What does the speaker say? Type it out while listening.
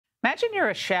Imagine you're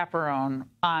a chaperone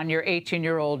on your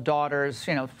 18-year-old daughter's,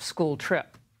 school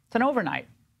trip. It's an overnight.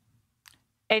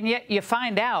 And yet you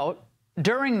find out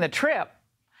during the trip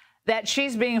that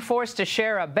she's being forced to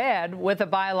share a bed with a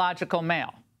biological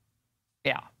male.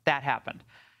 Yeah, that happened.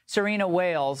 Serena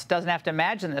Wailes doesn't have to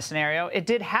imagine this scenario. It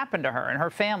did happen to her and her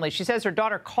family. She says her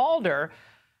daughter called her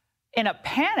in a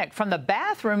panic from the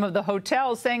bathroom of the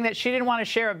hotel saying that she didn't want to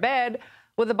share a bed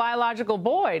with a biological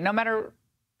boy, no matter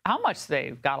how much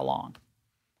they got along.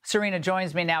 Serena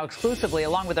joins me now exclusively,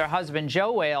 along with her husband,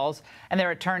 Joe Wailes, and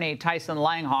their attorney, Tyson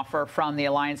Langhofer, from the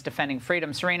Alliance Defending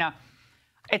Freedom. Serena,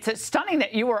 it's stunning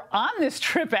that you were on this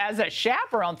trip as a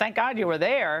chaperone. Thank God you were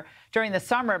there during the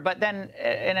summer, but then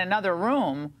in another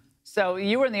room. So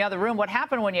you were in the other room. What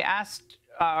happened when you asked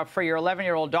for your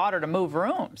 11-year-old daughter to move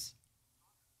rooms?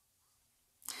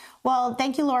 Well,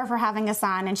 thank you, Laura, for having us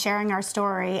on and sharing our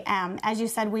story. As you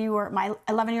said, my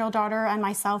 11-year-old daughter and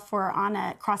myself were on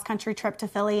a cross-country trip to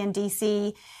Philly and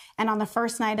D.C., and on the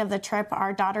first night of the trip,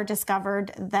 our daughter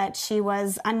discovered that she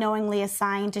was unknowingly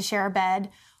assigned to share a bed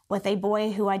with a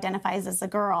boy who identifies as a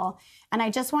girl. And I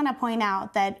just want to point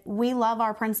out that we love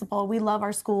our principal, we love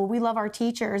our school, we love our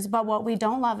teachers, but what we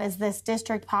don't love is this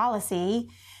district policy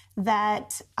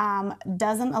that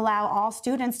doesn't allow all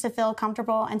students to feel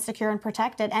comfortable and secure and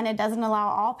protected, and it doesn't allow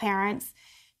all parents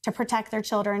to protect their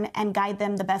children and guide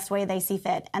them the best way they see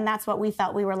fit. And that's what we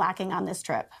felt we were lacking on this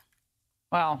trip.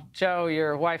 Well, Joe,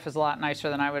 your wife is a lot nicer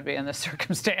than I would be in this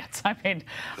circumstance. I mean,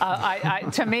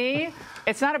 to me,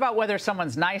 it's not about whether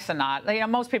someone's nice or not.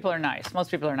 Most people are nice.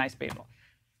 Most people are nice people.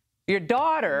 Your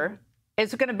daughter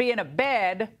is going to be in a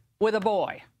bed with a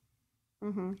boy.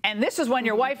 Mm-hmm. And this is when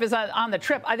your wife is on the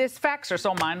trip. These facts are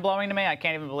so mind-blowing to me, I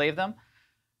can't even believe them.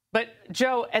 But,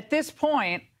 Joe, at this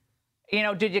point,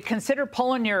 did you consider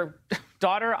pulling your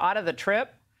daughter out of the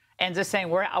trip and just saying,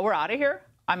 we're out of here?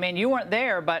 I mean, you weren't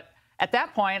there, but at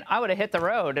that point, I would have hit the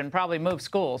road and probably moved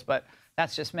schools, but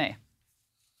that's just me.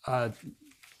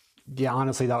 Yeah,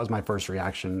 honestly, that was my first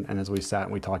reaction. And as we sat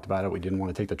and we talked about it, we didn't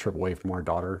want to take the trip away from our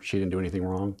daughter. She didn't do anything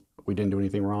wrong. We didn't do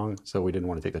anything wrong, so we didn't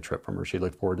want to take the trip from her. She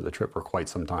looked forward to the trip for quite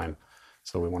some time.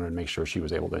 So we wanted to make sure she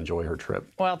was able to enjoy her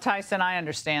trip. Well, Tyson, I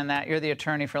understand that. You're the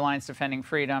attorney for Alliance Defending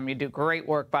Freedom. You do great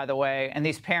work, by the way. And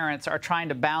these parents are trying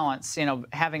to balance,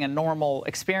 having a normal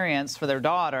experience for their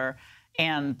daughter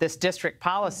and this district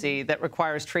policy that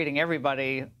requires treating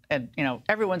everybody, and,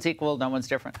 everyone's equal, no one's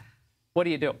different. What do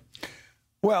you do?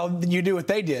 Well, you do what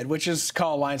they did, which is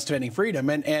call Alliance Defending Freedom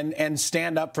and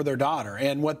stand up for their daughter.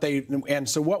 And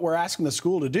so what we're asking the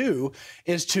school to do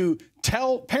is to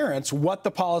tell parents what the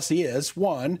policy is,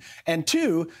 one, and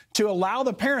two, to allow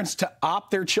the parents to opt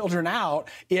their children out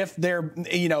if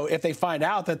if they find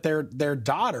out that their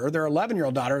daughter, their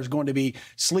 11-year-old daughter, is going to be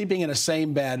sleeping in the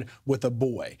same bed with a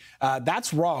boy.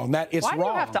 That's wrong. Wrong. Why do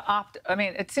you have to opt? I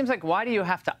mean, it seems like, why do you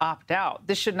have to opt out?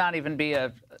 This should not even be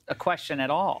a question at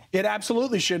all. It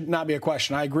absolutely should not be a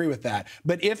question. I agree with that.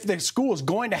 But if the school is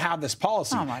going to have this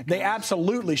policy, they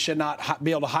absolutely should not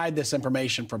be able to hide this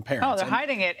information from parents. Oh, they're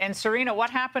hiding it. And Serena, what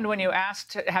happened when you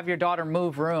asked to have your daughter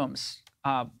move rooms?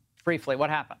 Briefly, what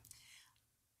happened?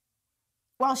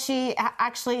 Well, she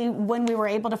actually, when we were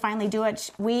able to finally do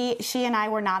it, she and I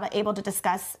were not able to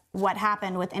discuss what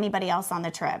happened with anybody else on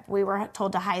the trip. We were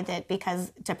told to hide it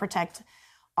to protect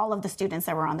all of the students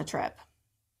that were on the trip.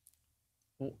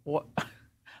 What?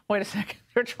 Wait a second.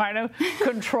 They're trying to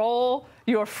control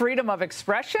your freedom of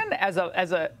expression as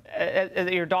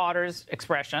your daughter's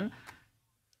expression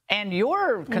and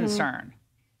your concern.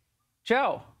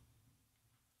 Joe,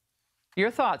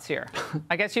 your thoughts here?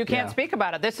 I guess you can't speak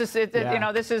about it. This is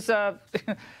this is the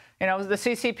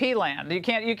CCP land. You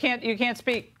can't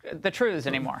speak the truths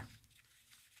anymore.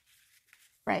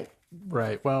 Right.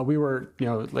 Right. Well, we were,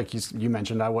 like you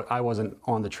mentioned, I wasn't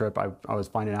on the trip. I was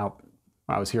finding out.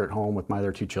 I was here at home with my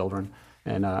other two children,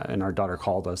 and our daughter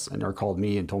called us or called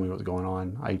me and told me what was going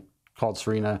on. I called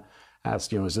Serena,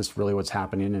 asked, is this really what's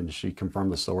happening? And she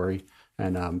confirmed the story.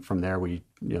 And from there, we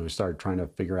started trying to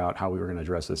figure out how we were going to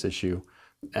address this issue.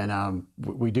 And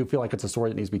we do feel like it's a story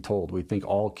that needs to be told. We think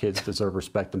all kids deserve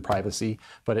respect and privacy,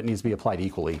 but it needs to be applied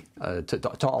equally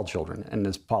to all children. And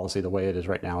this policy, the way it is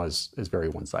right now, is very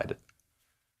one-sided.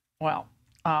 Well,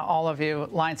 all of you,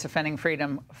 Alliance Defending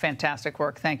Freedom, fantastic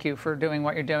work. Thank you for doing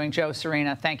what you're doing. Joe,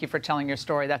 Serena, thank you for telling your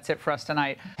story. That's it for us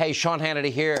tonight. Hey, Sean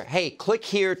Hannity here. Hey, click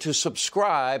here to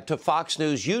subscribe to Fox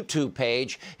News YouTube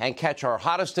page and catch our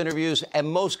hottest interviews and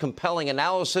most compelling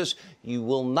analysis. You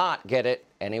will not get it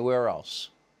anywhere else.